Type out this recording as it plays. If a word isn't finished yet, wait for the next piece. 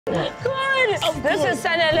Come on! Oh, this is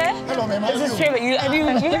Sanele. Hello, ma'am. This is Trevor. You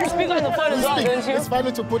can speak on the phone as well, don't you? It's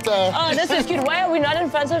fine to put Oh, this is cute. Why are we not in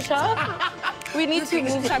front of shop? We need to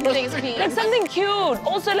move something, please. Like something cute.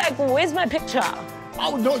 Also, like, where's my picture?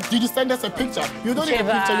 Oh, no. Did you send us a picture? You don't need a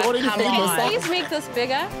Trevor, picture. You already come famous. on. Please make this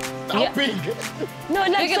bigger. How big? No,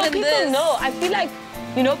 like, Bigger so than people this. know. I feel like,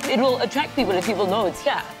 you know, it will attract people if people know it's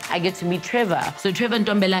here. I get to meet Trevor. So Trevor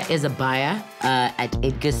Ntombela is a buyer at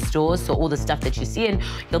Edgar's stores. So all the stuff that you see, and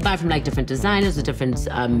he'll buy from like different designers or different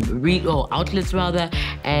or outlets rather,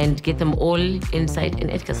 and get them all inside an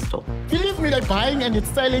Edgar's store. Believe me, they're buying and it's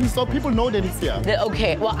selling, so people know that it's here.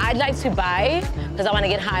 Okay, well, I'd like to buy because I want to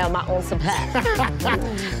get high on my own supply.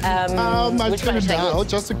 I'll which tell one you should I now, go?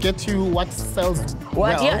 just to get you what sells What?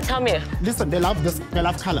 well. Yeah, tell me. Listen, they love this. They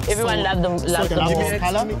love color. Everyone love them. So Love they them love all. this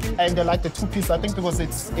color, and they like the two-piece. I think because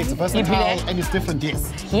it's versatile and it's different.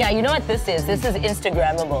 Yes. Yeah, you know what this is? This is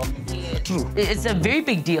Instagrammable. True. It's a very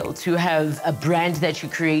big deal to have a brand that you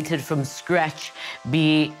created from scratch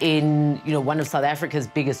be in, you know, one of South Africa's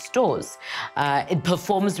biggest stores. It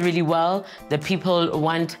performs really well. The people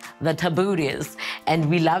want the Thabooties, and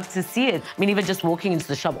we love to see it. I mean, even just walking into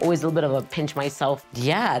the shop, always a little bit of a pinch myself.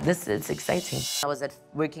 Yeah, it's exciting. I was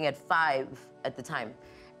working at 5 at the time,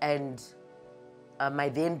 and my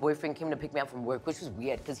then boyfriend came to pick me up from work, which was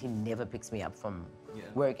weird because he never picks me up from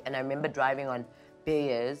work. And I remember driving on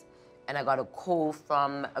Bayers, and I got a call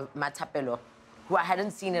from Matapelo, who I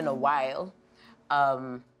hadn't seen in a while.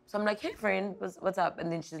 So I'm like, hey friend, what's up?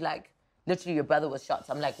 And then she's like, literally your brother was shot.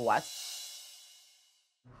 So I'm like, what?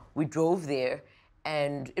 We drove there,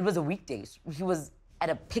 and it was a weekday. He was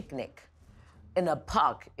at a picnic in a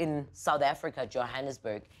park in South Africa,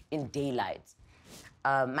 Johannesburg, in daylight.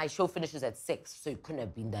 My show finishes at 6, so it couldn't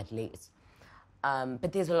have been that late.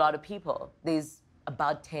 But there's a lot of people. There's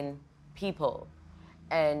about 10 people.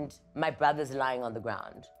 And my brother's lying on the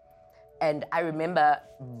ground. And I remember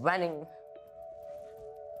running.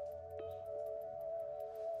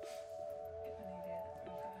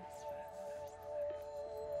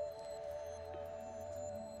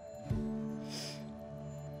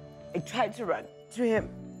 I tried to run to him,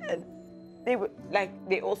 and they were like,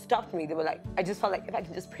 they all stopped me. They were like, I just felt like if I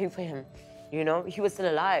can just pray for him, you know? He was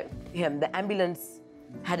still alive. The ambulance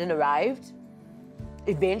hadn't arrived.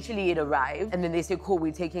 Eventually it arrived, and then they said, cool,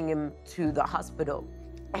 we're taking him to the hospital.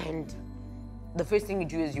 And the first thing you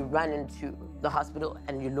do is you run into the hospital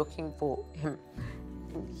and you're looking for him.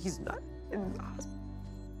 And he's not in the hospital.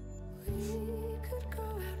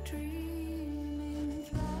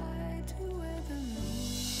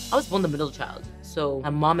 I was born the middle child, so my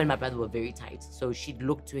mom and my brother were very tight. So she'd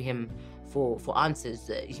look to him for answers.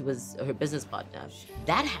 He was her business partner.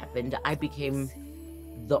 That happened, I became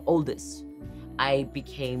the oldest. I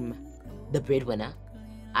became the breadwinner.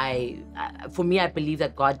 For me, I believe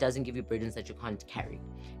that God doesn't give you burdens that you can't carry.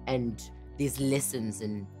 And there's lessons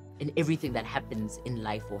in everything that happens in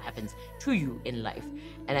life or happens to you in life.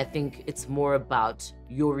 And I think it's more about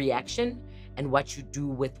your reaction and what you do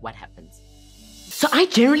with what happens. So I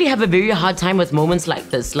generally have a very hard time with moments like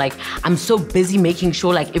this. Like, I'm so busy making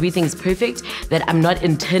sure like everything's perfect that I'm not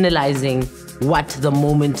internalizing what the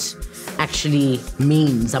moment actually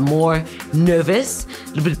means. I'm more nervous, a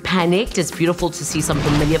little bit panicked. It's beautiful to see some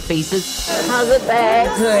familiar faces. How's it,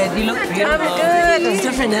 babe? Good. You look beautiful. I'm good. It's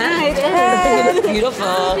different night. You look beautiful.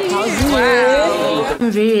 How's you? Wow.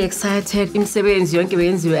 I'm very excited. Imisebenzi yonke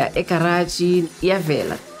benziwa egarage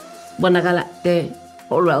iyavela. Bonakala the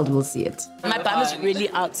whole world will see it. My bum is really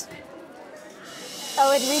out.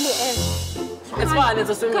 Oh, it really is. It's fun, it's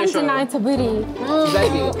a swimming show. Come to Thabooty.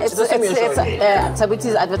 Exactly. It's a swimming show.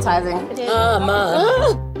 Thabooty's advertising. Oh,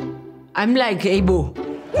 man. I'm like, hey, boo.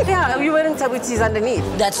 Yeah, you're wearing Thabooty's underneath.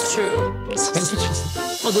 That's true.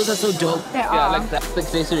 Oh, those are so dope. Yeah, like that's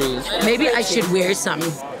accessories. Maybe I should wear some.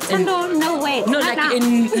 Thando, no way. No, like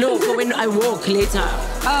for when I walk later.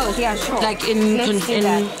 Oh, yeah, sure. Like in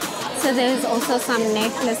So there's also some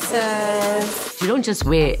necklaces. You don't just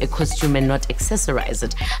wear a costume and not accessorize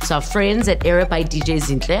it. So our friends at Era by DJ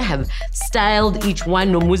Zintle have styled each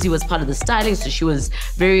one. Nomuzi was part of the styling, so she was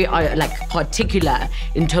very particular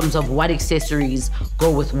in terms of what accessories go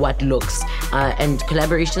with what looks. And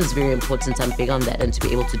collaboration is very important. I'm big on that, and to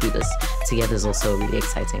be able to do this together is also really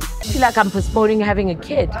exciting. I feel like I'm postponing having a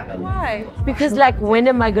kid. Why? Because like, when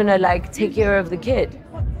am I gonna like take care of the kid?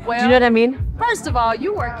 Well, do you know what I mean? First of all,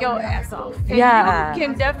 you work your ass off. And Yeah. you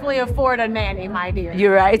can definitely afford a nanny, my dear.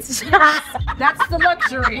 You're right. That's the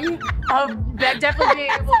luxury of that definitely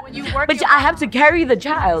being able when you work. But I have to carry the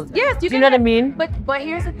child. Yes, you do you know what I mean? But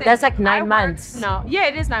here's the thing. That's like 9 I worked- months. No, yeah,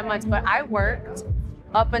 it is 9 months. But I worked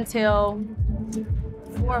up until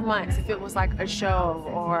 4 months if it was like a show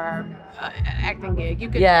or acting gig. You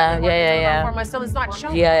could Yeah, work yeah, until about yeah. 4 months till it's not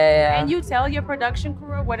showing. Yeah. And you tell your production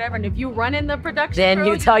crew or whatever, and if you run in the production Then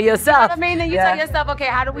crew, you tell you know yourself. what I mean? Then you tell yourself, okay,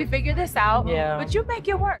 how do we figure this out? Yeah. But you make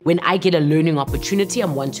it work. When I get a learning opportunity,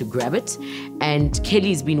 I'm one to grab it. And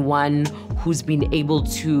Kelly's been one who's been able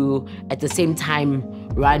to, at the same time,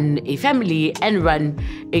 run a family and run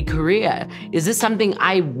a career. Is this something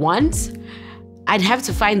I want? I'd have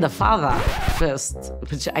to find the father first,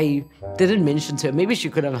 which I didn't mention to her. Maybe she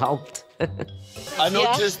could have helped. I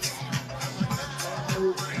noticed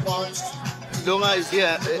Lunga is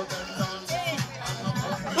here.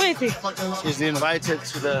 Who is he? She's invited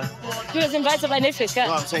to the. He was invited by Netflix,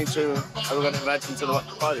 No, I'm saying to. Are we going to invite him to the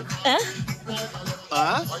party?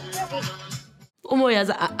 Huh?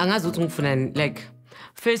 Umoyaza angazi ukuthi ngifuna like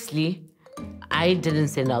firstly I didn't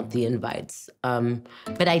send out the invites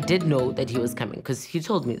but I did know that he was coming because he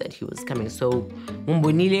told me that he was coming so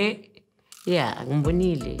ngumbonile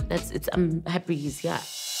that's I'm happy he's here.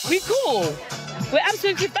 We cool. We're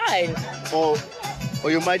absolutely fine. Or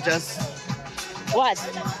you might just. What?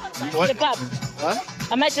 What? Slip up. Huh?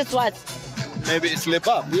 I might just what? Maybe slip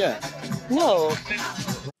up, yeah. No.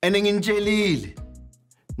 And nginjelile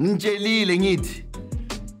ngithi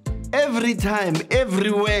every time,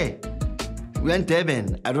 everywhere. We're in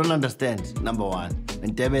Durban. I don't understand, number one.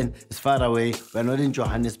 And Durban is far away. We're not in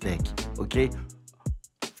Johannesburg, okay?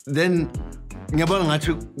 Then, ngiyabona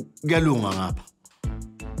ngathi kuyalunga ngapha.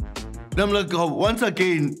 Then I'm like, oh, once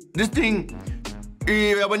again, this thing,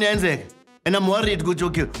 uyabona yenzeka. And I'm worried,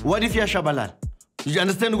 okay, what if yashabalala? You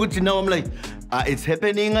understand what now? I'm like, it's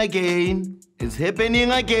happening again. It's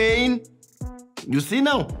happening again. You see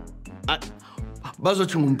now?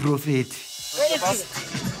 Bazothi ngumprofeti. Where is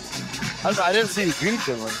he? I didn't see the green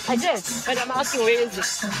thing. I did, but I'm asking where is it?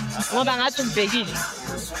 Ngoba ngathi ngibhekile.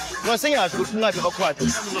 No, sengazi ukuthi ungabe bakhwatha.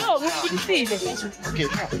 No, ngikufile. Okay.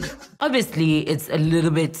 Obviously it's a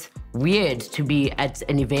little bit weird to be at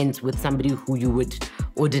an event with somebody who you would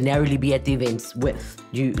ordinarily be at the events with.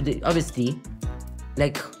 Obviously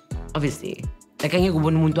angeke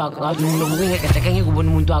ubone umuntu wakho angeke ubone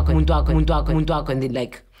umuntu wakho and then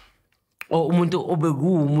like umuntu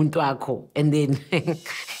obekuumuntu wakho and then